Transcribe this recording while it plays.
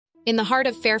In the heart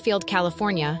of Fairfield,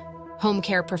 California,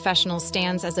 HomeCare Professionals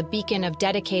stands as a beacon of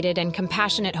dedicated and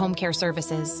compassionate home care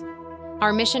services.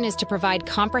 Our mission is to provide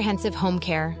comprehensive home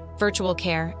care, virtual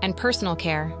care, and personal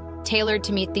care, tailored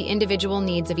to meet the individual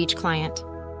needs of each client.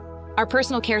 Our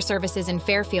personal care services in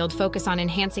Fairfield focus on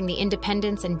enhancing the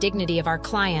independence and dignity of our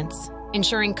clients,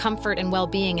 ensuring comfort and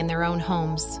well-being in their own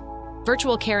homes.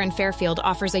 Virtual care in Fairfield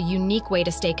offers a unique way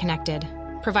to stay connected,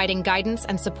 providing guidance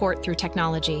and support through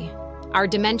technology. Our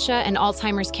dementia and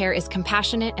Alzheimer's care is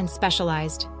compassionate and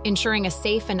specialized, ensuring a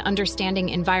safe and understanding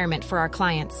environment for our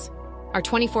clients. Our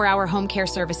 24-hour home care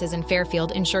services in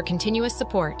Fairfield ensure continuous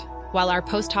support, while our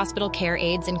post-hospital care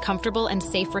aids in comfortable and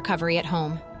safe recovery at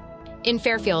home. In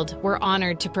Fairfield, we're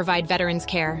honored to provide veterans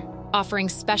care, offering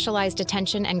specialized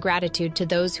attention and gratitude to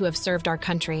those who have served our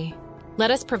country.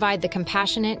 Let us provide the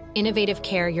compassionate, innovative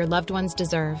care your loved ones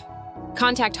deserve.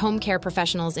 Contact HomeCare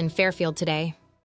Professionals in Fairfield today.